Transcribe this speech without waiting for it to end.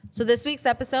So this week's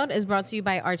episode is brought to you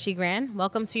by Archie Grand.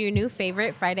 Welcome to your new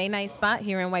favorite Friday night spot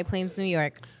here in White Plains, New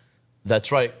York. That's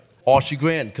right. Archie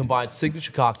Grand combines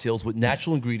signature cocktails with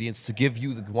natural ingredients to give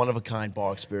you the one-of-a-kind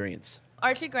bar experience.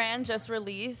 Archie Grand just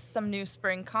released some new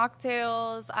spring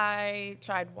cocktails. I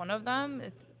tried one of them.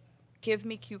 It's Give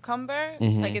Me Cucumber.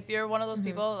 Like, if you're one of those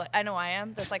people, like I know I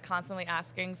am, that's like constantly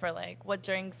asking for like what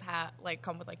drinks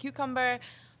come with like cucumber.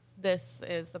 This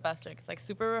is the best drink. It's like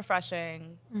super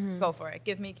refreshing. Go for it.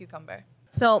 Give me cucumber.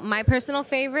 So my personal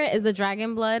favorite is the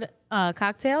Dragon Blood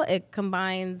cocktail. It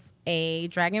combines a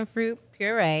dragon fruit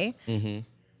puree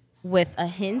with a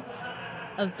hint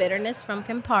of bitterness from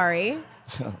Campari.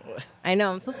 I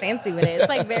know, I'm so fancy with it. It's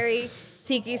like very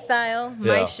tiki style.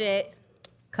 My Yeah. shit.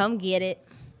 Come get it.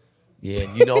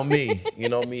 Yeah, you know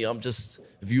me. I'm just,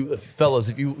 if you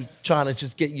trying to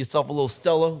just get yourself a little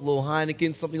Stella, a little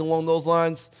Heineken, something along those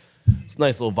lines, it's a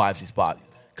nice little vibesy spot.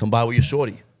 Come by with your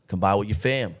shorty. Come by with your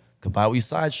fam. Come by with your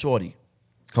side shorty.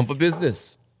 Come for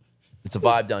business. It's a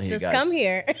vibe down here, Just guys. come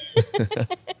here.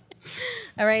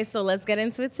 All right, so let's get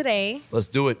into it today. Let's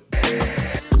do it.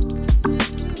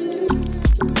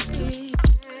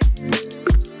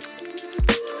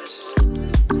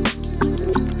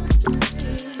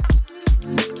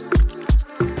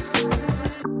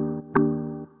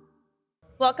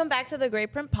 Welcome back to the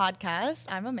Great Print Podcast.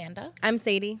 I'm Amanda. I'm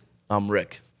Sadie. I'm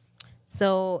Rick.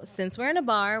 So since we're in a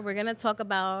bar, we're going to talk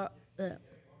about...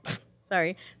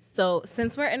 So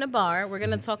since we're in a bar, we're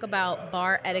going to talk about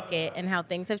bar etiquette and how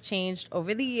things have changed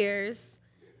over the years.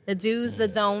 The do's, the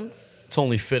don'ts. It's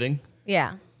only fitting.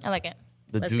 Yeah. I like it.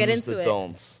 The Let's do's, get into the it.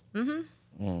 don'ts.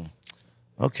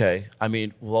 Okay. I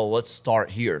mean, well, let's start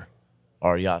here.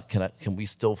 Arya, can we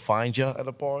still find you at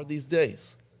a bar these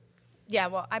days? Yeah,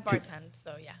 well, I bartend,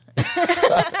 so yeah.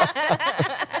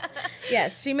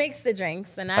 Yes, she makes the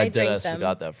drinks and I drink deadass them.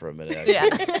 forgot that for a minute,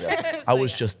 actually. Yeah. I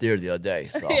was just there the other day,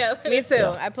 so. Me too.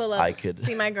 Yeah. I pull up, I could-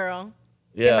 see my girl.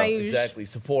 Yeah, my usual- exactly.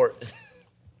 Support.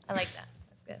 I like that.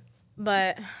 That's good.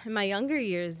 But in my younger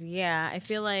years, yeah, I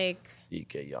feel like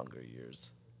DK younger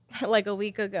years. like a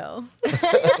week ago.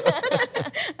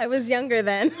 I was younger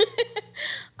then.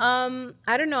 I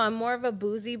don't know. I'm more of a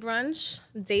boozy brunch,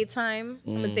 daytime.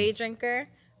 I'm a day drinker.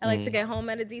 I like to get home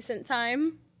at a decent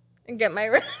time and get my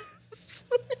rest.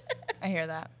 I hear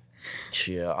that.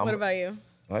 Yeah. What about you?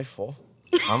 I fall.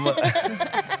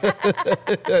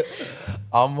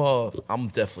 I'm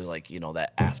definitely like,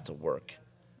 that after work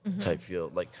type feel.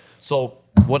 Like, so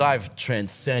what I've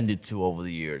transcended to over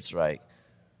the years, right,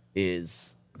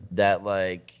 is that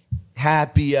like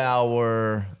happy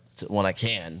hour when I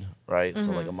can, right?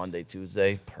 So like a Monday,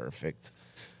 Tuesday, perfect.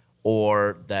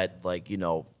 Or that like,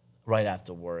 right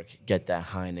after work, get that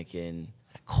Heineken,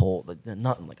 cold, like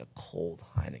nothing like a cold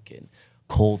Heineken,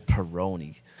 cold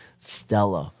Peroni,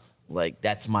 Stella. Like,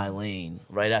 that's my lane.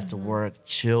 Right after work,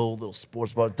 chill, little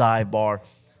sports bar, dive bar.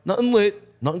 Nothing lit,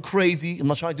 nothing crazy. I'm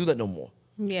not trying to do that no more.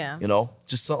 Yeah.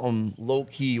 Just something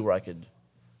low-key where I could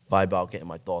vibe out, getting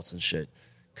my thoughts and shit.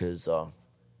 Because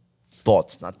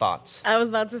thoughts, not thoughts. I was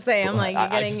about to say, I'm like, you're I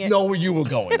getting just it. know where you were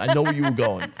going. I know where you were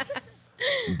going.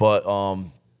 But,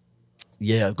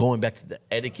 yeah, going back to the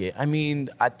etiquette, I mean,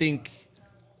 I think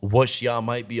what Shia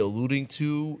might be alluding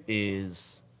to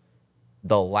is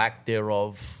the lack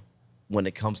thereof when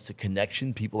it comes to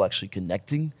connection, people actually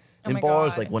connecting in my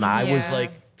bars. God. Like when I was Yeah.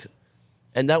 like,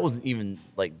 and that wasn't even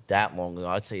like that long ago.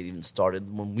 I'd say it even started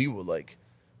when we were like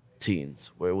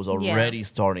teens, where it was already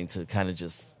starting to kind of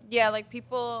just. Yeah, like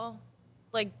people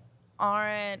like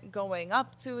aren't going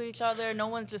up to each other. No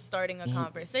one's just starting a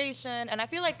conversation. And I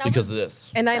feel like that Because was of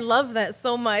this. And I love that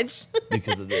so much.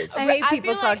 Because of this. I hate I people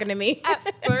feel like talking to me.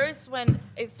 At first, when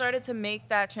it started to make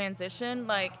that transition,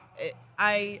 like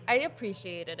I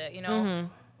appreciated it,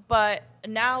 But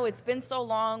now it's been so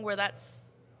long where that's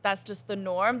just the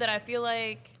norm that I feel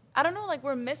like I don't know, like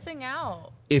we're missing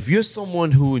out. If you're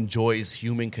someone who enjoys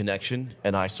human connection,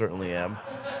 and I certainly am,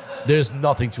 there's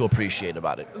nothing to appreciate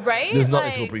about it. Right? There's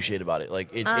nothing to Like- appreciate about it. Like,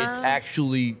 it's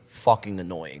actually fucking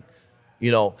annoying,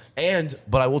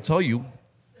 But I will tell you,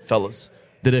 fellas,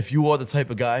 that if you are the type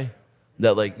of guy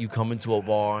that, like, you come into a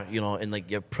bar, and,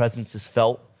 like, your presence is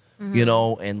felt,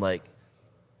 and, like,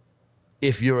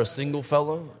 if you're a single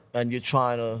fella and you're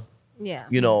trying to, Yeah.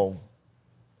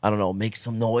 I don't know, make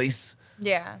some noise,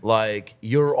 Yeah. like,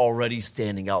 you're already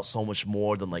standing out so much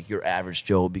more than, like, your average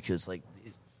Joe because, like,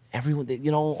 everyone,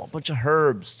 a bunch of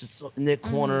herbs just in their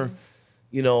corner,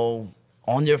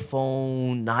 on their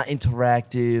phone, not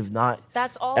interactive, not...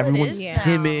 That's all everyone's it is now.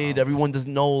 timid. Everyone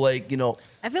doesn't know, like,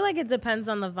 I feel like it depends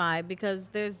on the vibe because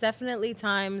there's definitely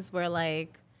times where,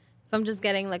 like, if I'm just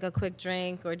getting like a quick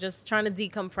drink or just trying to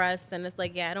decompress, then it's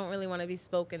like, yeah, I don't really want to be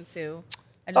spoken to.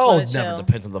 I just want it to chill. never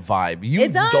depends on the vibe. You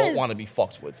It does. don't want to be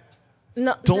fucked with.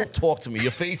 No, Don't talk to me.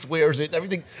 Your face wears it.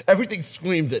 Everything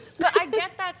screams it. But I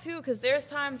get that too, because there's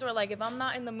times where like if I'm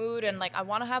not in the mood and like I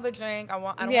want to have a drink, I don't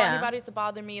want anybody to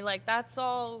bother me. Like that's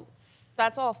all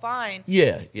fine.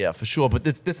 Yeah, for sure. But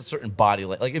there's a certain body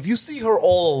like if you see her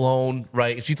all alone,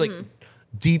 right? She's like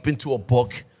deep into a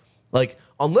book, like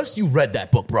unless you read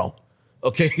that book, bro.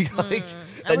 Okay, like,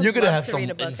 and you're gonna have some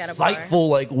insightful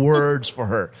like words for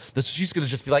her that she's gonna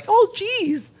just be like, oh,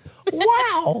 geez,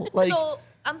 wow, like. So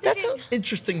I'm thinking, that's an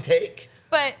interesting take.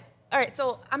 But all right,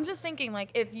 so I'm just thinking, like,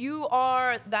 if you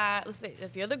are that, let's say,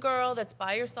 if you're the girl that's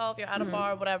by yourself, you're at a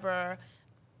bar, whatever.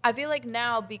 I feel like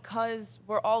now, because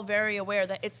we're all very aware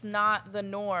that it's not the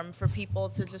norm for people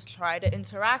to just try to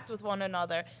interact with one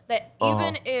another, that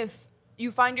even if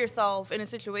you find yourself in a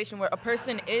situation where a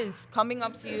person is coming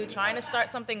up to you, trying to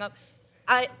start something up,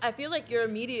 I feel like you're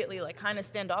immediately like kind of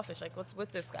standoffish. Like, what's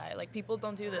with this guy? Like, people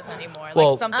don't do this anymore.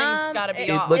 Well, like, something's got to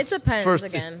be off. It depends. First,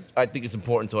 again. I think it's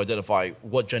important to identify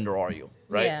what gender are you,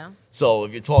 right? Yeah. So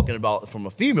if you're talking about from a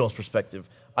female's perspective,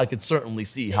 I could certainly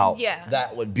see how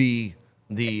that would be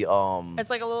the. It's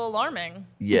like a little alarming.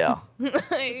 Yeah.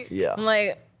 Like, Yeah. I'm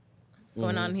like, what's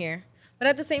going on here? But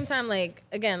at the same time, like,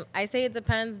 again, I say it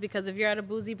depends because if you're at a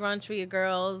boozy brunch with your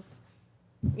girls,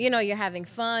 you know, you're having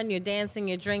fun, you're dancing,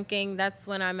 you're drinking, that's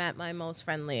when I'm at my most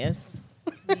friendliest.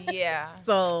 Yeah.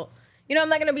 So, you know, I'm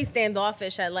not going to be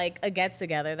standoffish at, like, a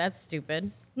get-together. That's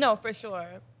stupid. No, for sure.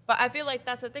 But I feel like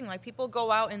that's the thing. Like, people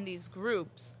go out in these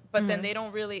groups, but then they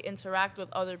don't really interact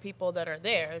with other people that are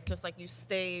there. It's just like you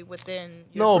stay within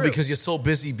your group. Because you're so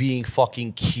busy being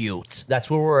fucking cute. That's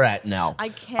where we're at now.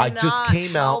 I I just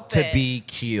came out to it. be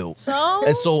cute. So?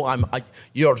 And so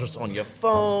you're just on your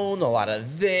phone, a lot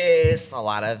of this, a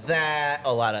lot of that,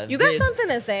 a lot of You this. got something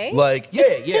to say? Like,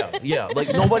 yeah.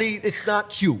 Like, nobody, it's not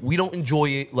cute. We don't enjoy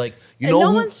it. Like, you And know no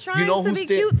who, one's trying you know to who's be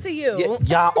there- cute to you.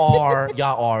 Yeah,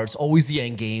 y'all are. It's always the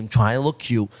end game, trying to look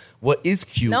cute. What is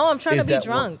cute? No, I'm trying is to be that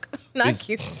drunk. Not is-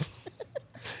 cute. What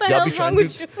the Y'all be hell's trying wrong to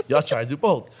with you? y'all trying to do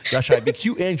both. Y'all trying to be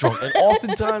cute and drunk. And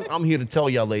oftentimes, I'm here to tell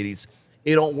y'all, ladies,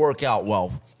 it don't work out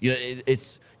well. You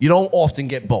don't often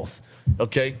get both.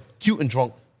 Okay, cute and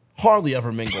drunk hardly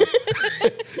ever mingle.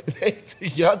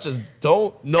 Y'all just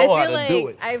don't know how to do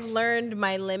it. I've learned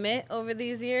my limit over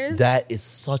these years. That is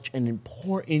such an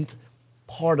important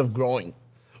part of growing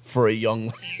for a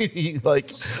young lady. Like,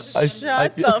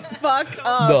 Shut the fuck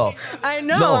up. No. I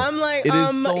know. No, I'm like, it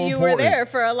is so you were important. there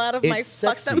for a lot of my It's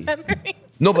fucked up sexy. memories.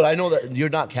 No, but I know that you're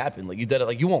not capping. Like, you did it.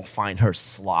 Like, you won't find her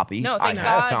sloppy. No, I thank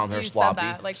have God found her you said sloppy.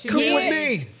 that. Like, she Come did.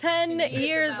 with me. 10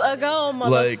 years ago,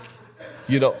 Like,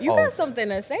 you know. You got something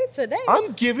to say today.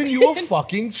 I'm giving you a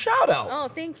fucking shout out. Oh,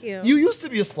 thank you. You used to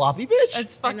be a sloppy bitch.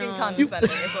 It's fucking know. condescending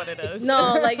is what it is.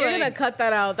 No, like you're gonna cut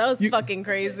that out. That was fucking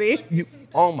crazy.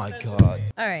 Oh my god.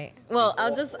 All right. Well,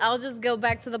 I'll just go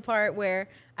back to the part where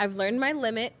I've learned my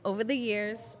limit over the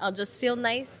years. I'll just feel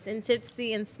nice and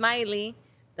tipsy and smiley.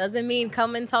 Doesn't mean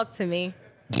come and talk to me.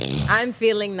 I'm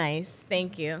feeling nice.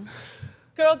 Thank you.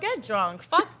 Girl, get drunk.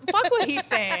 Fuck what he's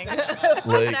saying. Fuck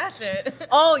Like- that shit.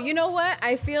 Oh, you know what?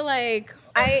 I feel like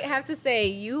I have to say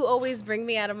you always bring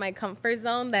me out of my comfort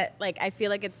zone that like I feel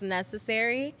like it's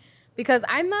necessary because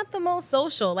I'm not the most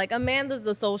social. Like Amanda's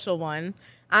the social one.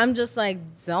 I'm just like,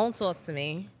 don't talk to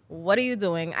me. What are you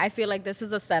doing? I feel like this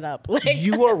is a setup. Like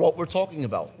You are what we're talking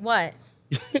about. what?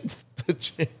 The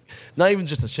chick. Not even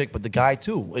just the chick, but the guy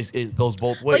too. It goes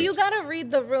both ways. But you gotta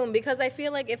read the room because I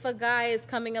feel like if a guy is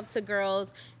coming up to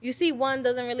girls, you see one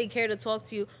doesn't really care to talk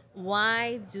to you.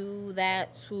 Why do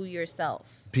that to yourself?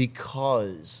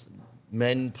 Because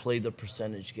men play the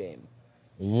percentage game.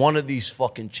 One of these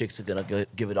fucking chicks are gonna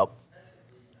give it up.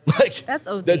 Like That's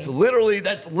OD. That's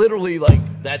literally like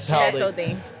that's how That's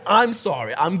they. OD. I'm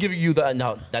sorry. I'm giving you that.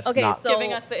 No, that's Okay, not. so-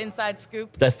 Giving us the inside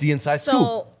scoop. That's the inside So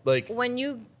scoop. Like when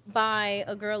you buy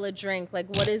a girl a drink, like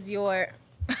what is your?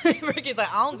 Ricky's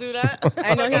like, I don't do that.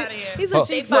 I know Fuck outta here. he's a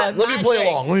cheap fuck. let me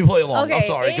play along. Okay, I'm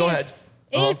sorry. Go ahead.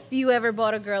 If you ever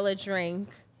bought a girl a drink,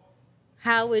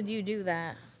 how would you do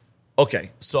that? Okay,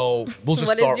 so we'll just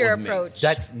What is start your with approach? me.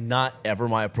 That's not ever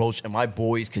my approach, and my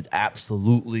boys could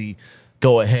absolutely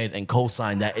go ahead and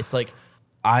co-sign that. It's like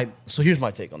So here's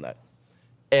my take on that.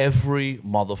 Every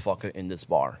motherfucker in this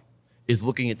bar is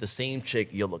looking at the same chick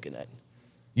you're looking at.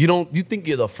 You think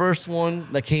you're the first one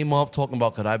that came up talking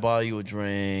about, could I buy you a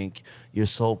drink? You're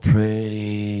so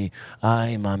pretty.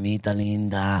 Ay, mamita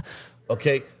linda.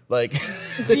 Okay, like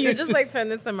You just like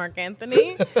turned into Mark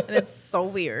Anthony, and it's so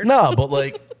weird. nah, but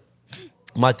like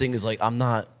my thing is like I'm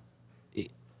not.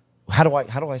 How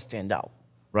do I stand out,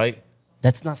 right?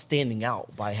 That's not standing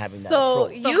out by having that So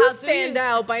approach. you how do stand you-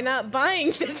 out by not buying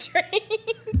the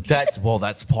drink.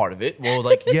 That's part of it. Well,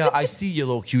 like, yeah, I see your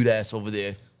little cute ass over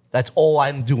there. That's all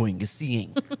I'm doing is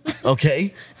seeing.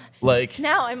 Okay? Like,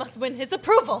 Now I must win his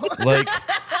approval. like,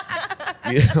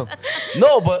 you know,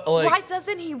 no, but like, Why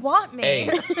doesn't he want me?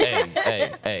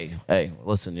 hey,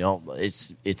 listen, you know,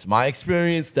 it's my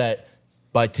experience that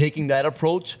by taking that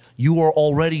approach, you are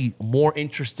already more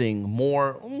interesting,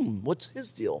 more, what's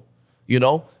his deal? You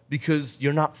know? Because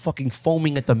you're not fucking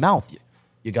foaming at the mouth,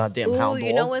 you goddamn hound dog.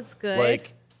 You know what's good?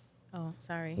 Like, Oh,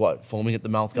 sorry. what? Foaming at the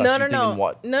mouth got you thinking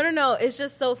what? No. It's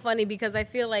just so funny because I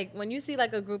feel like when you see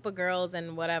like a group of girls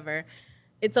and whatever,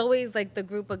 it's always like the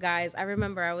group of guys. I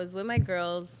remember I was with my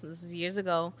girls, this was years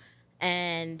ago,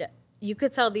 and you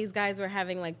could tell these guys were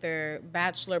having like their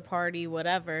bachelor party,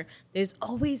 whatever. There's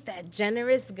always that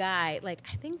generous guy. Like,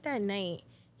 I think that night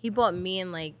he bought me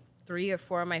and like 3 or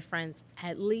 4 of my friends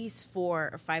at least 4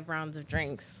 or 5 rounds of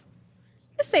drinks.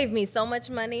 It saved me so much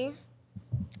money.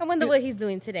 I wonder what he's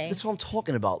doing today. That's what I'm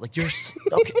talking about. Like,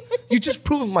 okay, you just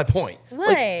proved my point. What?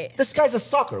 Like, this guy's a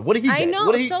sucker. What did he get? I know.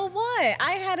 What did he- So what?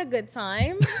 I had a good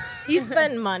time. He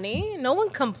spent money. No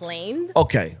one complained.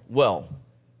 Okay, well,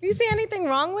 You see anything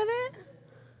wrong with it?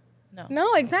 No.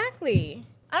 No, exactly.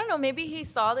 I don't know. Maybe he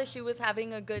saw that she was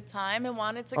having a good time and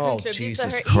wanted to Oh, contribute to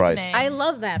Jesus her Christ. evening. I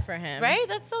love that for him. Right?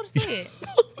 That's so sweet.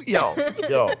 yo,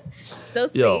 So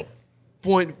sweet. yo.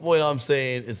 Point I'm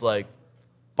saying is like,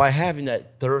 by having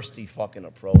that thirsty fucking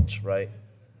approach, right?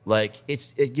 Like,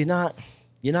 you're not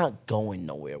going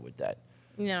nowhere with that.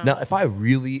 No. Now, if I'm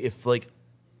really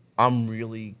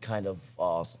kind of,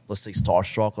 let's say,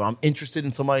 starstruck, or I'm interested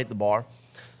in somebody at the bar,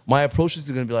 my approach is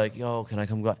going to be like, yo, can I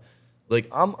come go? Like,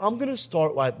 I'm going to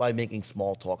start by making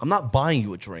small talk. I'm not buying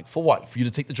you a drink. For what? For you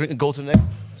to take the drink and go to the next?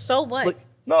 So what? Like,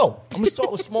 no, I'm going to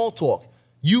start with small talk.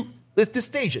 There's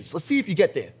stages. Let's see if you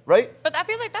get there, right? But I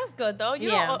feel like that's good, though. You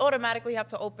Yeah. don't automatically have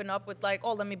to open up with, like,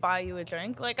 oh, let me buy you a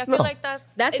drink. Like, I feel like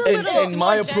that's That's it's a more little- And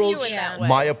my genuine approach, that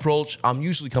way. I'm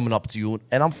usually coming up to you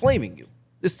and I'm flaming you.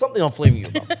 There's something I'm flaming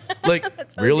you about. Like,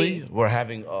 really? We're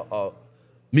having a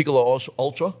Michelob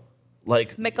Ultra?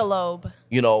 Like, Michelob.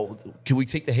 you know, can we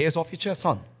take the hairs off your chest,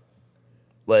 hon?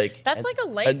 Like, That's and- like a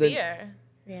light and then beer.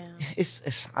 yeah.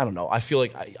 It's I don't know. I feel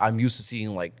like I'm used to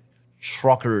seeing like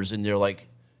truckers in their like,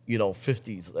 you know,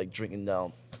 50s like drinking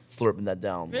down, slurping that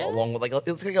down, Really? along with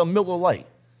it's like a Miller Lite.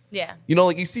 Yeah. You know,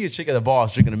 like you see a chick at the bar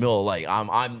drinking a Miller Lite.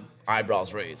 I'm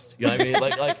eyebrows raised. You know what I mean?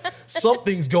 Like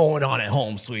something's going on at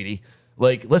home, sweetie.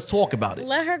 Like, let's talk about it.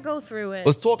 Let her go through it.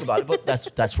 Let's talk about it. But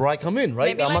that's where I come in,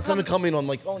 right? Maybe I'm like not gonna come- come in on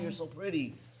like, oh, you're so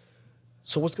pretty.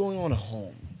 So what's going on at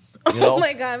home? You know? Oh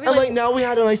my God, And be like- like now we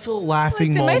had a nice little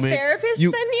laughing Did moment. my therapist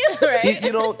send you? Right?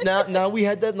 You know, now we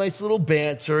had that nice little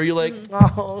banter. You're like,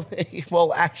 Mm-hmm. oh,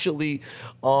 well, actually,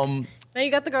 Now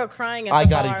you got the girl crying at I the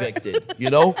got bar. evicted. You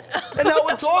know, and now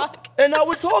we're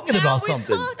talking about we're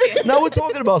something. talking. Now we're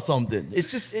talking about something. It's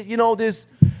just you know, this.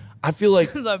 I feel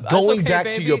like That's going okay, back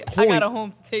to baby. your I point. got a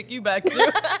home to take you back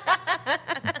to.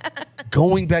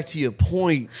 Going back to your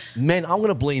point, men. I'm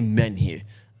gonna blame men here.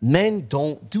 Men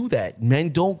don't do that. Men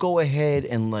don't go ahead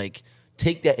and like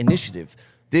take that initiative.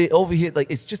 They over here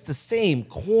like it's just the same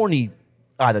corny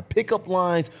either pickup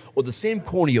lines or the same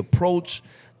corny approach.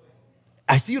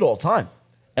 I see it all the time,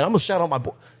 and I'm gonna shout out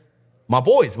my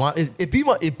boys.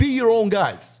 It be your own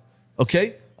guys.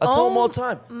 Okay, I tell them all the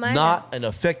time. my Not an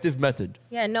effective method.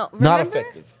 Yeah, no. Not remember?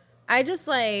 effective. I just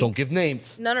like. Don't give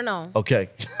names. No. Okay.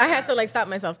 I had to like stop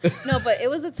myself. No, but it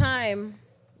was a time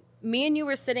me and you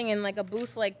were sitting in like a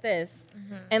booth like this.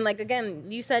 And like again,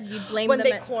 you said you blamed when them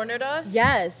they at- cornered us.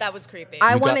 Yes. That was creepy.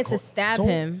 I You got wanted to caught. stab Don't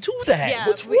him. do that. Yeah,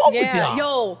 What's wrong with Yeah. y'all?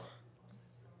 Yo,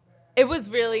 it was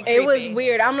really creepy. it was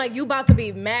weird. I'm like, you about to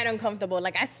be mad uncomfortable.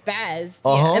 Like I spazzed.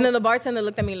 Uh-huh. And then the bartender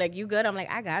looked at me like, you good? I'm like,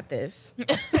 I got this.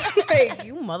 Like,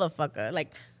 you motherfucker.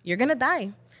 Like, you're gonna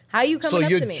die. How you So coming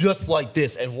up you're to me? just like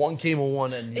this, and one came on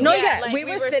one, and No, Yeah, yeah, like, we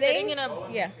were sitting in a.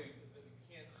 Yeah.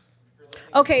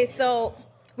 Okay, so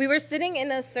we were sitting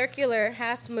in a circular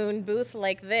half moon booth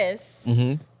like this.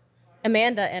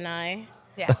 Amanda and I.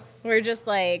 Yes. We're just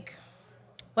like,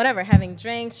 whatever, having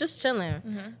drinks, just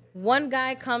chilling. One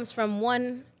guy comes from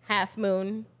one half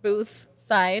moon booth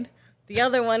side. The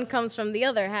other one comes from the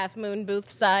other half moon booth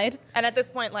side. And at this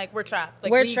point, like, we're trapped. Like,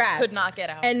 We're we trapped. could not get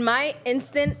out. And my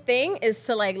instant thing is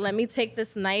to like, let me take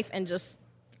this knife and just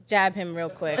jab him real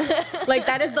quick. Like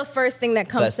that is the first thing that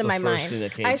comes That's to the my first mind. thing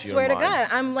that came I to your swear to mind. God,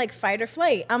 I'm like fight or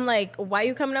flight. I'm like, why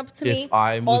you coming up to me? if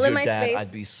I all was in your my dad, space?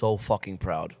 I'd be so fucking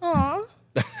proud. Aw.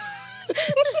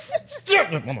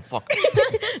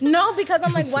 Motherfucker. No, because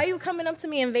I'm like, why you coming up to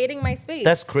me invading my space?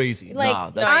 That's crazy. like Nah,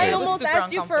 that's I crazy. almost Super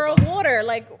asked you for a uncomfortable. water.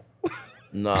 Like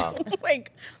Nah.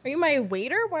 Like, are you my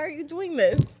waiter? Why are you doing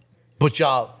this? But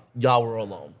y'all were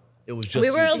alone. It was just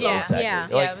We were you two. alone, Exactly. yeah.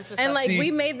 Yeah, it was just And us. like, See-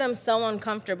 we made them so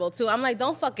uncomfortable too. I'm like,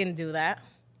 don't fucking do that.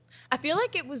 I feel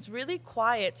like it was really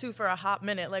quiet too for a hot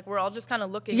minute. Like we're all just kind of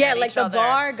looking. Yeah, at like each the other.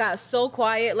 bar got so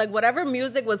quiet. Like whatever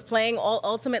music was playing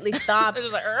ultimately stopped. It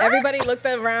was like, Everybody looked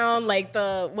around. Like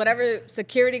the whatever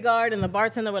security guard and the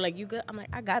bartender were like, "You good?" I'm like,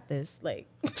 "I got this." Like,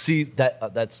 See,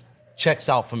 that's checks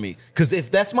out for me. Because if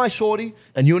that's my shorty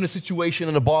and you're in a situation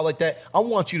in a bar like that, I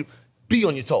want you to be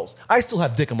on your toes. I still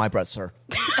have dick in my breath, sir.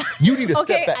 You need to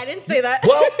okay, step back. I didn't say that.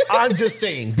 Well, I'm just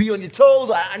saying, be on your toes.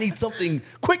 I need something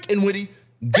quick and witty.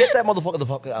 Get that motherfucker the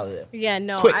fuck out of there. Yeah,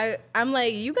 no, Quick. I'm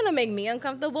like, you gonna make me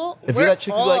uncomfortable. If We're you're that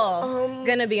chick, you're like, all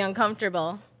gonna be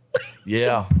uncomfortable.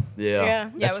 Yeah. Yeah,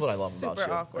 That's it what I was love about super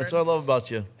you. awkward. That's what I love about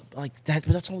you. Like that.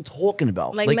 That's what I'm talking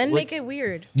about. Like men make it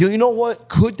weird. You know what?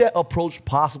 Could that approach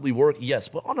possibly work? Yes,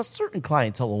 but on a certain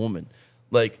clientele of woman,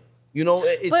 like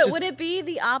it's But just, would it be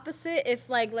the opposite if,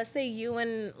 like, let's say you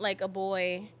and like a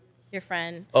boy, your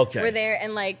friend, Okay. were there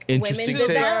and like Interesting women did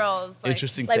take. that? girls. Like,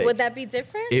 Interesting Like, take. would that be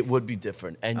different? It would be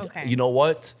different. And Okay. you know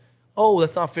what? Oh,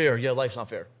 that's not fair. Yeah, life's not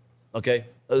fair. Okay?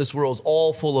 This world's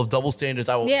all full of double standards.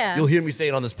 Yeah. You'll hear me say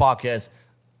it on this podcast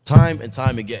time and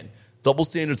time again. Double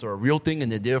standards are a real thing and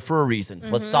they're there for a reason.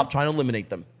 Let's stop trying to eliminate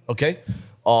them. Okay?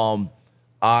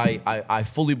 I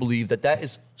fully believe that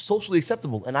is socially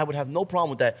acceptable, and I would have no problem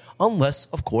with that unless,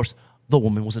 of course, the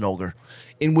woman was an ogre.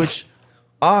 In which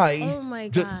Oh my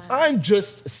God. I'm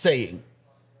just saying.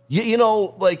 We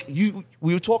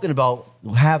were talking about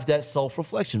have that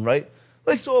self-reflection, right?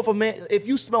 Like, so if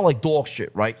you smell like dog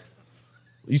shit, right?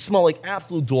 You smell like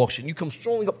absolute dog shit, and you come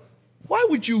strolling up, why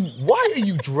are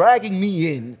you dragging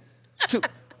me in to,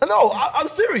 no, I'm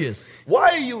serious. Why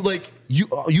are you, like,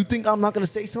 you think I'm not going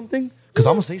to say something? Because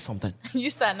I'm going to say something. you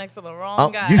sat next to the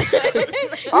wrong guy. You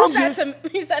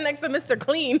sat next to Mr.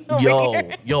 Clean. over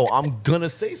here. Yo, I'm gonna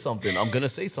say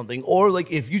something. Or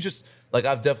like if you just like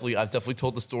I've definitely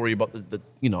told the story about the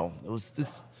it was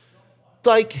this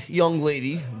dyke young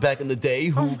lady back in the day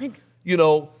who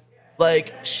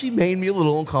like she made me a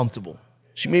little uncomfortable.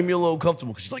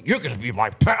 Because she's like, you're gonna be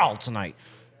my pal tonight.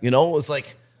 It's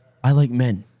like I like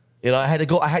men. I had to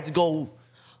go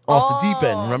off the deep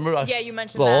end. Remember? Yeah, you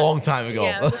mentioned a that. long time ago.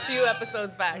 Yeah, it was a few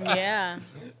episodes back. Yeah.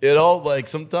 Like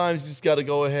sometimes you just got to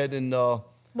go ahead and. But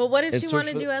what if And she search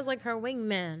wanted for- you as like her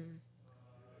wingman?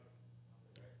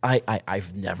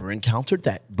 I've never encountered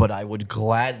that, but I would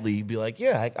gladly be like,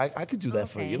 yeah, I could do that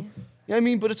for Okay. you. I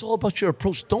mean, but it's all about your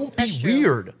approach. Don't be That's true.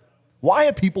 weird. Why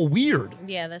are people weird?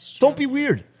 Yeah, that's true. Don't be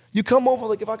weird. You come over,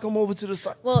 like if I come over to the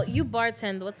side. Well, you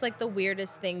bartend. What's like the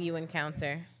weirdest thing you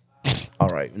encounter? All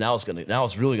right, now it's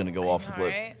really gonna go off the All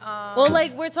cliff. right. Well,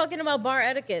 like we're talking about bar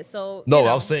etiquette, so No, you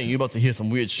know. I was saying you're about to hear some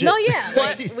weird shit. No, yeah,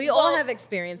 like, we all Well, have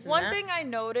experience in One that. thing I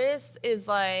noticed is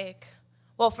like,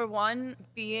 well, for one,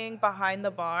 being behind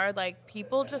the bar, like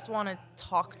people just want to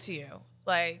talk to you.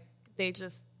 Like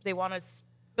they want to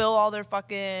spill all their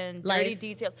fucking dirty Life.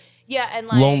 details. Yeah, and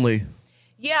like Lonely.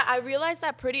 Yeah, I realized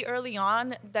that pretty early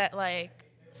on that like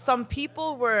some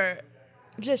people were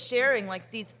just sharing like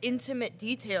these intimate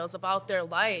details about their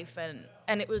life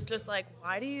and it was just like,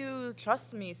 why do you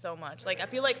trust me so much? Like I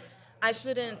feel like I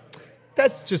shouldn't.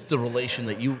 That's just the relation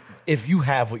that if you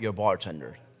have with your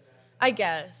bartender. I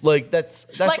guess. Like that's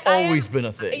Like, I always am- been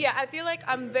a thing. Yeah, I feel like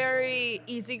I'm very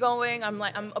easygoing. I'm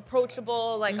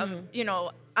approachable. Like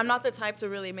I'm not the type to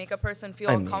really make a person feel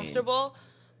I mean- uncomfortable.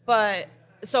 But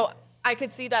so I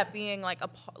could see that being like But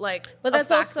a that's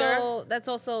factor. that's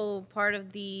also part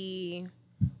of the.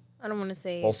 I don't want to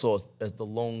say. Also, as the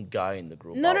lone guy in the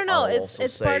group. No. I'll It's also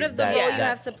say part of the that- role you that-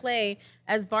 have to play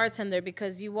as bartender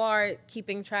because you are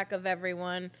keeping track of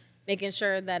everyone, making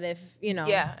sure that if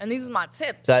Yeah, and these are my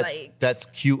tips. That's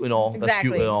cute and all. That's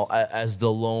cute Exactly. and all. As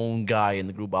the lone guy in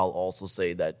the group, I'll also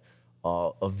say that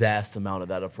a vast amount of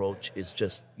that approach is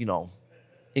just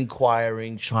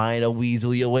inquiring, trying to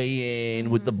weasel your way in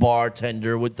with the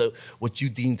bartender, with the what you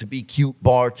deem to be cute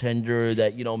bartender.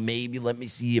 That maybe let me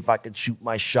see if I can shoot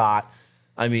my shot.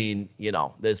 I mean,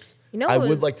 this. I it would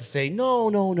was- like to say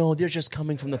no. They're just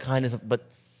coming from the kindness of, but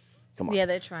come on, Yeah,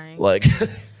 they're trying. like.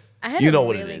 I had You know a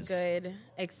what it really is. good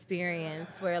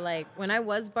experience where, like, when I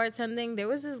was bartending, there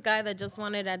was this guy that just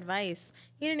wanted advice.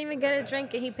 He didn't even get a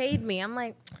drink, and he paid me. I'm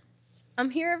like,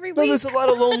 I'm here every No, week. there's a lot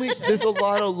of lonely. There's a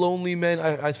lot of lonely men.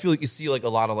 I feel like you see like a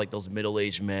lot of like those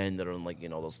middle-aged men that are in like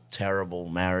those terrible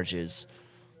marriages,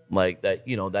 like that.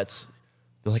 That's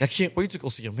they're like I can't wait to go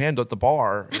see Amanda at the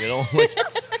bar. Like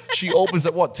she opens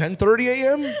at what 10:30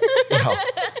 a.m. Yeah.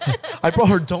 I brought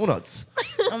her donuts.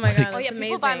 Oh my god, oh that's yeah, amazing.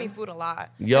 people buy me food a lot.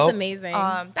 Yo, That's amazing.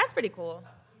 That's pretty cool.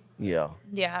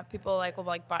 Yeah, people like will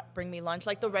like bring me lunch,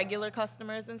 like the regular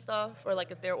customers and stuff, or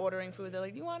like if they're ordering food, they're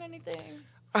like, "Do you want anything?"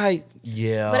 But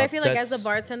I feel like as a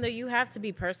bartender, you have to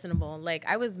be personable. Like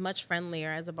I was much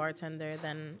friendlier as a bartender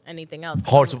than anything else.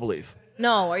 Hard to believe.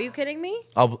 No, are you kidding me?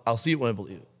 I'll see it when I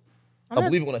believe it. I'll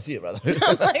believe it when I see it, rather.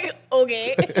 I'm like,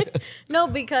 okay. No,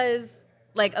 because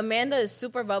like Amanda is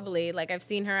super bubbly. Like I've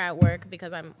seen her at work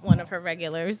because I'm one of her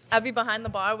regulars. I'd be behind the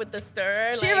bar with the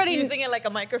stirrer, She like, already using it like a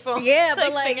microphone. Yeah,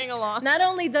 but like singing along. not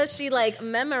only does she like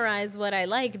memorize what I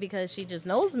like because she just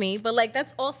knows me, but like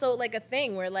that's also like a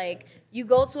thing where like you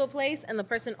go to a place and the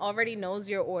person already knows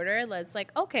your order. It's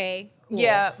like, okay, cool.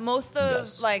 Yeah, most of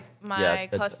Yes. like my Yeah,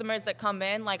 customers that come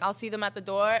in, like I'll see them at the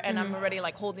door and I'm already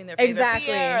like holding their favorite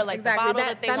beer or like the bottle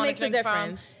that they want to makes a drink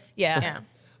from. difference. Yeah.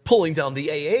 Pulling down the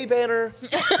AA banner.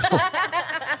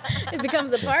 It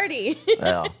becomes a party.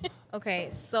 Yeah. Okay,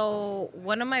 so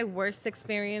one of my worst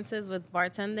experiences with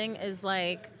bartending is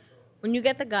like when you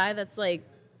get the guy that's like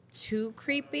too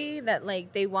creepy, that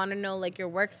like they want to know like your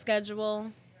work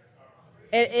schedule.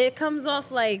 It comes off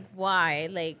like, why?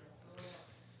 Like,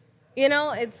 you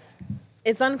know,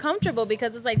 it's uncomfortable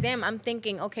because it's like, damn, I'm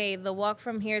thinking, okay, the walk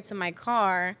from here to my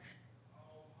car,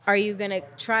 are you gonna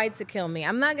try to kill me?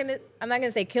 I'm not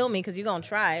gonna say kill me because you're gonna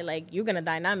try. Like, you're gonna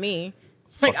die, not me.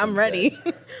 Like, I'm ready.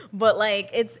 But like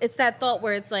it's that thought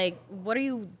where it's like, what are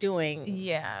you doing?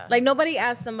 Yeah. Like nobody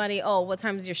asks somebody, oh, what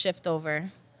time's your shift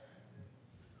over?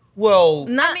 Well,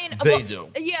 Not, I mean, they do.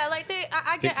 Yeah, like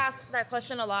I get asked that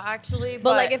question a lot actually.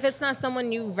 but like if it's not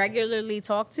someone you regularly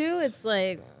talk to, it's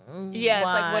like, yeah, it's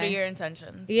like, what why? are your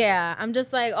intentions? Yeah, I'm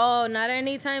just like, oh, not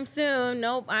anytime soon.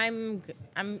 Nope, I'm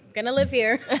gonna live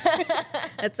here.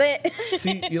 That's it.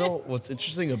 See, you know what's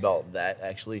interesting about that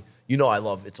actually? You know, I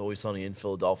love It's Always Sunny in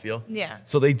Philadelphia. Yeah.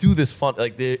 So they do this fun,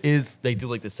 like they do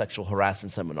like this sexual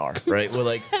harassment seminar, right? Where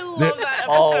like, I love that episode.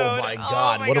 oh my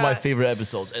god, Oh my one of my God. favorite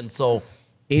episodes. And so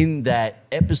in that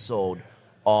episode,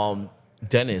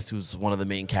 Dennis, who's one of the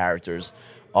main characters,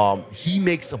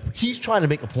 he's trying to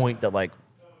make a point that like,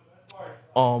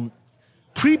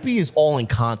 creepy is all in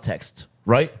context,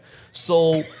 right?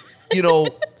 So, you know,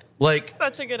 like,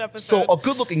 Such a good episode. so a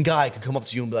good-looking guy could come up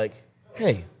to you and be like,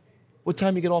 "Hey, what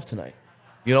time you get off tonight?"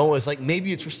 You know, it's like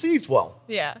maybe it's received well.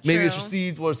 Yeah, Maybe it's true.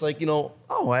 received where it's like, you know,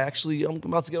 oh, I'm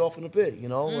about to get off in a bit. You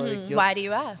know, like you know. Why do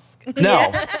you ask?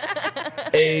 Now,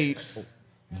 a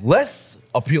less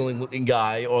appealing looking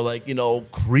guy or like, you know,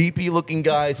 creepy looking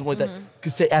guy, something like that,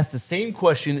 could ask the same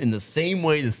question in the same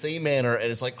way, the same manner, and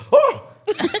it's like, oh,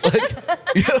 like,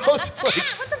 you know, it's just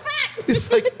like, what the fuck?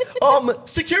 It's like,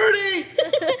 security.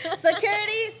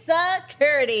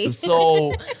 Security.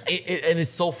 So, and it's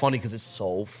so funny because it's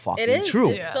so fucking It is. true.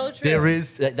 It's so true. There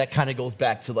is that kind of goes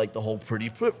back to like the whole pretty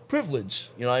privilege.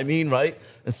 You know what I mean, right?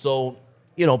 And so,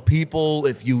 you know, people,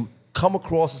 if you come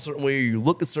across a certain way or you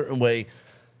look a certain way,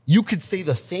 you could say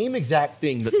the same exact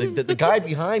thing that the guy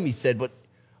behind me said, but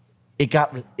it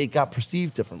got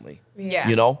perceived differently. Yeah.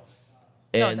 You know?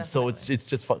 No, And so it's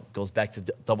just fun. Goes back to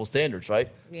double standards, right?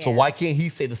 So Yeah. why can't he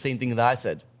say the same thing that I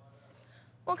said?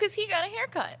 Well, because he got a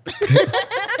haircut.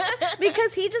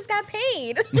 Because he just got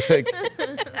paid. Like,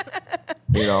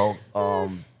 you know,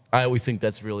 I always think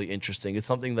that's really interesting. It's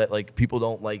something that like people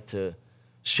don't like to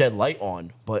shed light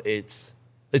on, but it's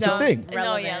a thing. No,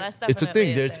 Relevant. yeah, that's It's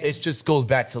definitely a thing. It just goes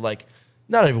back to like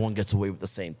not everyone gets away with the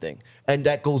same thing, and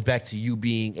that goes back to you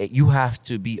you have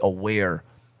to be aware.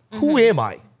 Who am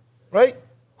I, right?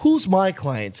 Who's my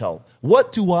clientele?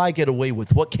 What do I get away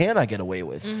with? What can I get away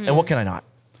with, and what can I not?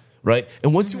 Right?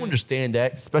 And once you understand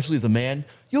that, especially as a man,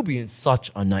 you'll be in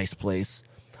such a nice place.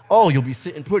 Oh, you'll be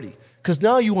sitting pretty because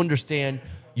now you understand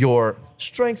your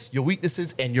strengths, your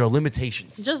weaknesses, and your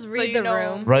limitations. Just So read you the know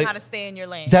room. Right. how to stay in your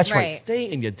lane. That's right. Right.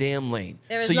 Stay in your damn lane.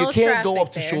 There is So you no can't go traffic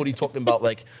up to there. Shorty talking about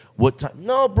like what time.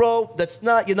 No, bro,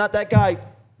 you're not that guy.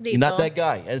 You're not Lethal. that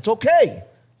guy. And it's okay.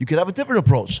 You could have a different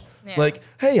approach. Yeah. Like,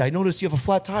 hey, I noticed you have a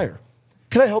flat tire.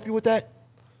 Can I help you with that?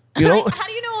 You know? How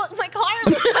do you know what my car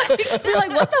looks like? You're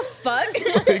like, what the fuck?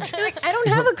 You're like, I don't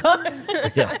have a car.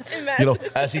 Yeah. You know,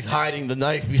 as he's hiding the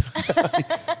knife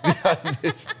behind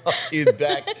his fucking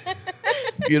back.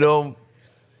 You know?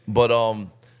 But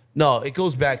no, it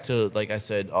goes back to, like I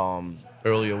said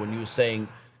earlier, when you were saying,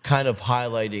 kind of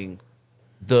highlighting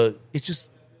it's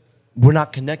just we're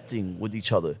not connecting with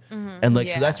each other. And like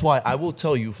so Yeah. that's why I will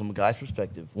tell you from a guy's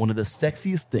perspective, one of the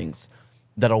sexiest things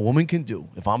that a woman can do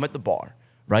if I'm at the bar,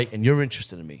 right, and you're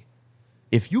interested in me,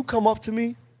 if you come up to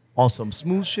me on some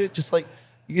smooth shit, just like,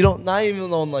 you know, not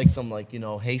even on like some like, you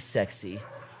know, hey sexy,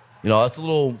 you know, it's a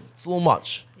little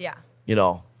much. Yeah. You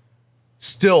know,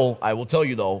 still, I will tell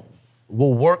you though,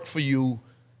 will work for you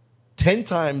 10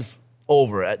 times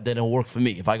over. Then it'll work for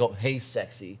me. If I go, hey,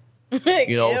 sexy,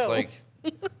 it's like,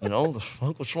 the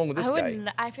fuck, what's wrong with this guy?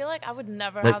 I feel like I would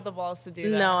never have the balls to do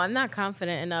that. No, I'm not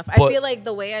confident enough. I feel like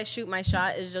the way I shoot my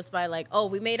shot is just by like, oh,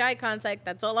 we made eye contact.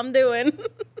 That's all I'm doing.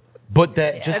 But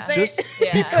that just because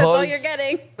that's all you're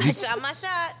getting. I shot my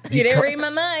shot. You didn't read my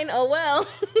mind. Oh well.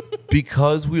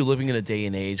 Because we're living in a day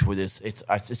and age where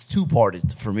it's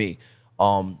two-parted for me.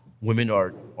 Women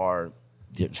are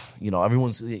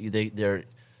everyone's they're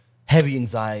heavy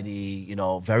anxiety,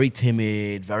 very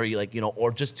timid, very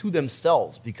or just to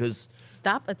themselves because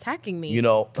stop attacking me.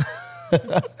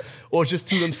 Or just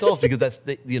to themselves because that's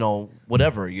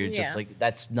whatever. You're just like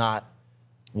that's not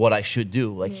what I should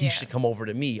do. Like he should come over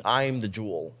to me. I'm the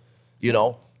jewel.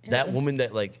 That woman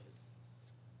that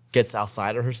gets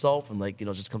outside of herself and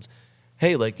just comes,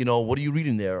 hey, what are you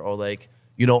reading there? Or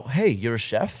hey, you're a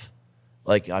chef.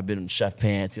 I've been in chef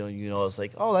pants, it's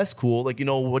like, oh, that's cool. What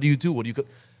do you do? What do you cook?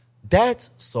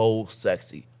 That's so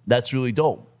sexy. That's really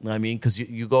dope. I mean, because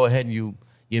you go ahead and you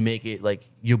make it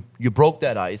you broke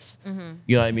that ice. Mm-hmm.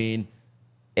 You know what I mean?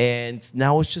 And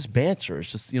now it's just banter.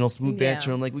 It's just, smooth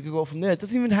banter. And we could go from there. It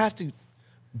doesn't even have to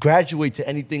graduate to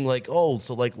anything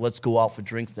let's go out for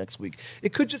drinks next week.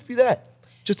 It could just be that.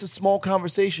 Just a small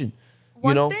conversation.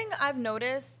 One thing I've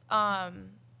noticed,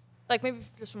 maybe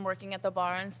just from working at the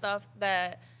bar and stuff,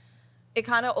 that it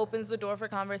kind of opens the door for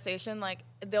conversation.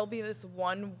 There'll be this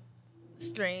one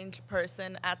strange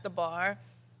person at the bar,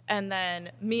 and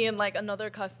then me and another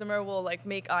customer will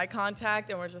make eye contact,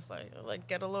 and we're just like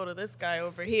get a load of this guy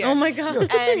over here. Oh my god!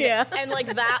 And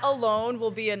that alone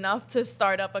will be enough to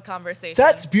start up a conversation.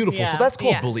 That's beautiful. Yeah. So that's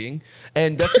called bullying,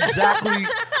 and that's exactly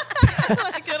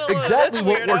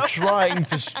what we're trying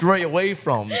to stray away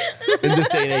from in this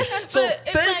day and age. So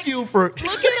thank you for look at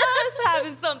us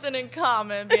having something in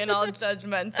common, being all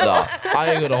judgmental. No,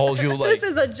 I ain't gonna hold you this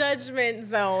is a judgment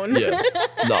zone. Yeah.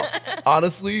 No,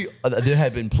 honestly, there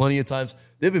have been plenty of times.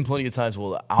 There've been plenty of times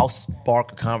where I'll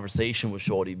spark a conversation with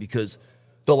Shorty because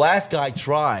the last guy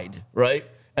tried, right,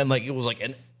 and it was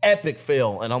an epic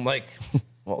fail, and I'm like,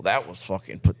 well, that was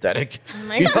fucking pathetic. Oh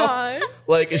my god!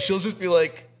 And she'll just be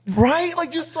like. Right?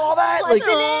 You saw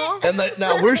that? And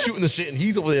now we're shooting the shit, and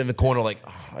he's over there in the corner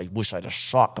I wish I had a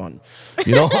shotgun.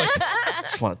 I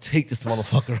just want to take this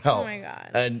motherfucker out. Oh, my God.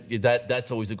 And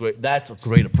that's always a great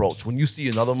approach. When you see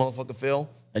another motherfucker fail,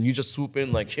 and you just swoop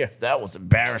in that was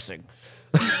embarrassing.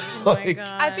 Oh, my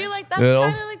God. I feel like that's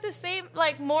kind of the same,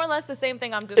 more or less the same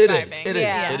thing I'm describing.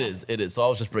 It is. So I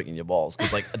was just breaking your balls.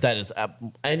 Because, that is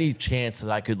any chance that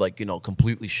I could,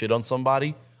 completely shit on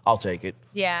somebody, I'll take it.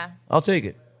 Yeah. I'll take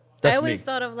it. That's I always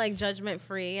thought of judgment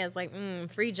free as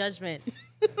free judgment.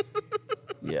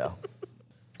 Yeah.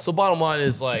 So bottom line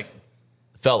is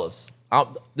fellas,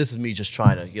 this is me just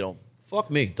trying to, fuck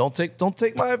me. Don't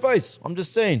take my advice. I'm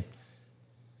just saying.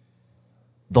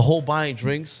 The whole buying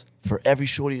drinks for every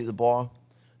shorty at the bar,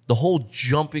 the whole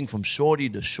jumping from shorty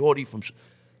to shorty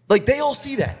they all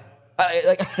see that.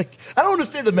 I don't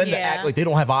understand the men that act like they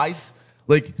don't have eyes.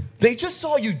 They just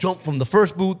saw you jump from the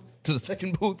first booth to the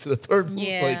second booth to the third booth.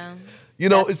 Yeah.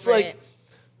 It's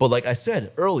but like I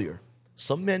said earlier,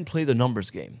 some men play the numbers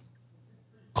game.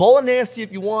 Call it nasty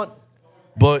if you want,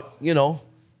 but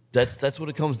that's what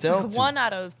it comes down to. 1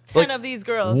 out of 10 of these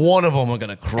girls. One of them are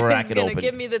gonna crack it open.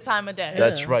 Give me the time of day.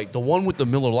 That's right. The one with the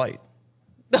Miller Lite.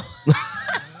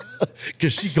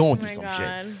 Because she going through some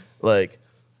shit.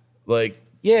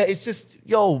 It's just,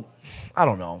 I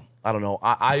don't know.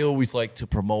 I always like to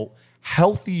promote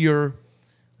healthier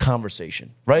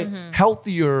conversation, right? Mm-hmm.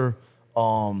 Healthier,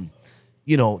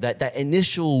 that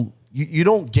initial, you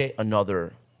don't get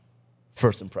another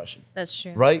first impression. That's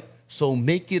true. Right? So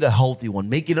make it a healthy one.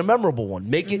 Make it a memorable one.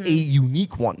 Make it a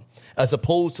unique one. As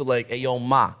opposed to hey, yo,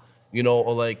 ma,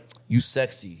 or you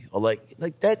sexy. Or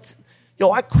that's,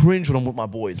 I cringe when I'm with my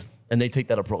boys and they take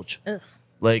that approach. Ugh.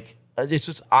 It's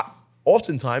just,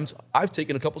 oftentimes I've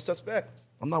taken a couple steps back.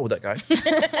 I'm not with that guy.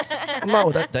 I'm not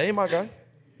with that. That ain't my guy.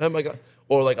 That ain't my guy.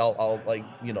 Or I'll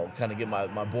kind of give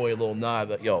my boy a little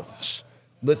nod.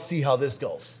 Let's see how this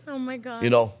goes. Oh my God.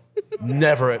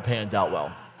 Never it panned out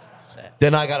well. Shit.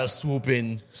 Then I gotta swoop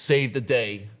in, save the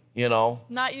day.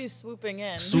 Not you swooping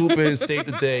in. Swoop in, save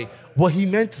the day. What he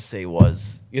meant to say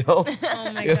was, Oh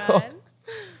my God.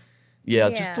 Yeah,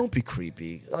 just don't be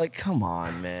creepy. Come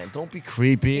on, man. Don't be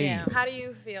creepy. Yeah. How do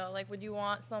you feel? Would you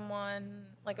want someone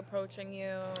approaching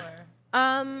you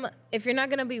or? If you're not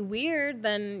gonna be weird,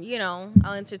 then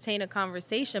I'll entertain a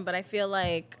conversation. But I feel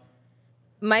like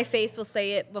my face will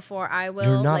say it before I will.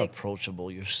 You're not approachable.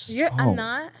 I'm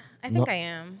not. I think I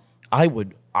am. I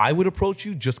would approach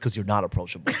you just because you're not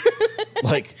approachable.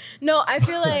 Like, No, I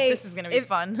feel like This is gonna be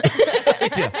fun.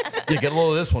 yeah, get a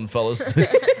load of this one, fellas.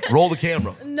 Roll the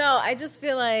camera. No, I just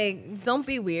feel like don't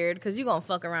be weird because you're going to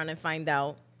fuck around and find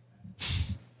out.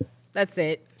 That's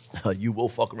it. You will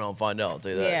fuck around and find out, I'll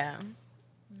tell you that. Yeah.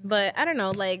 But I don't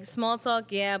know, like small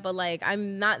talk, yeah, but like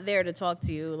I'm not there to talk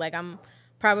to you. Like I'm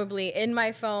probably in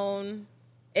my phone,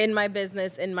 in my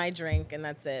business, in my drink, and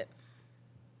that's it.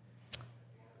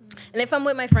 And if I'm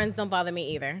with my friends, don't bother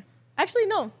me either. Actually,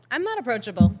 no, I'm not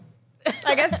approachable.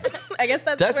 I guess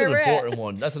that's where an we're important at.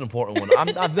 one. That's an important one.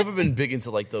 I've never been big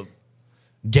into like the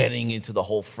getting into the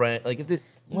whole friend. Like if this,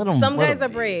 Some guys are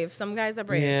brave. Some guys are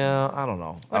brave. Yeah, I don't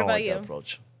know. I don't about like you? that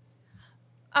approach.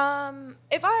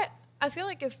 If I feel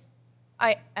like if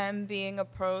I am being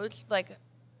approached, like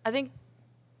I think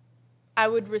I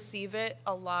would receive it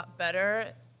a lot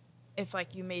better if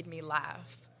like you made me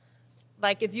laugh.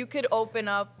 Like if you could open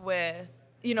up with,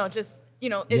 just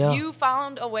if Yeah. you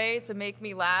found a way to make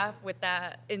me laugh with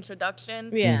that introduction,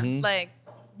 Yeah. like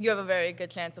you have a very good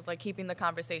chance of like keeping the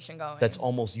conversation going. That's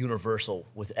almost universal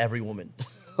with every woman.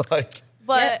 Like,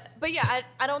 But yeah,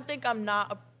 I don't think I'm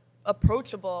not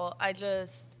approachable.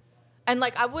 And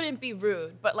like I wouldn't be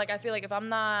rude, but like I feel like if I'm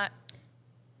not,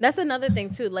 That's another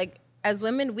thing too. Like as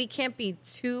women, we can't be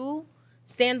too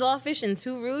standoffish and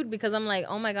too rude because I'm like,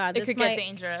 oh my God, it could get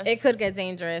dangerous. It could get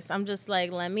dangerous. I'm just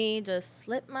like, let me just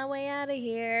slip my way out of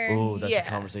here. oh, that's a Yeah.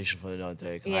 conversation for another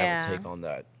take. I Yeah. have a take on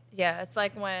that. Yeah, it's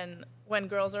like when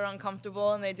girls are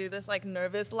uncomfortable and they do this like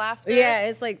nervous laughter. Yeah,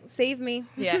 it's like, save me.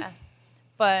 Yeah.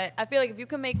 But I feel like if you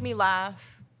can make me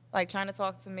laugh, like trying to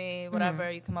talk to me, whatever,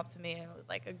 you come up to me and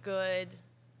like a good,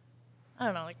 I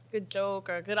don't know, like a good joke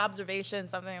or a good observation,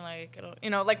 something like,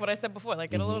 like what I said before, like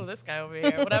get a load of this guy over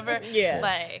here, whatever. Yeah.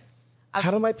 Like,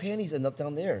 How do my panties end up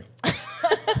down there?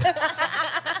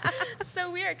 it's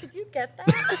so weird. Could you get that?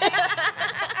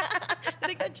 I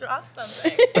think I dropped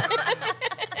something.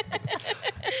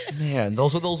 Man,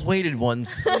 those are those weighted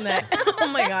ones. Oh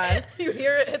my God. You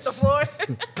hear it hit the floor.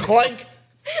 Clank.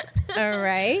 All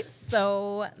right.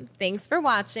 So thanks for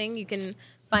watching. You can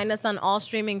find us on all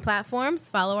streaming platforms.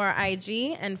 Follow our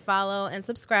IG and follow and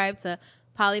subscribe to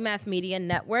Polymath Media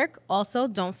Network. Also,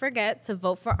 don't forget to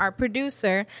vote for our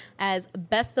producer as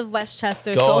Best of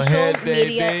Westchester Go social ahead,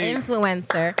 media baby.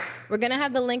 influencer. We're going to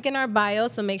have the link in our bio,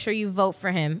 so make sure you vote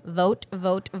for him. Vote,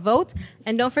 vote, vote.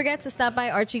 And don't forget to stop by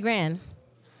Archie Grand.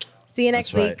 See you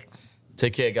next That's right. week.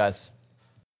 Take care, guys.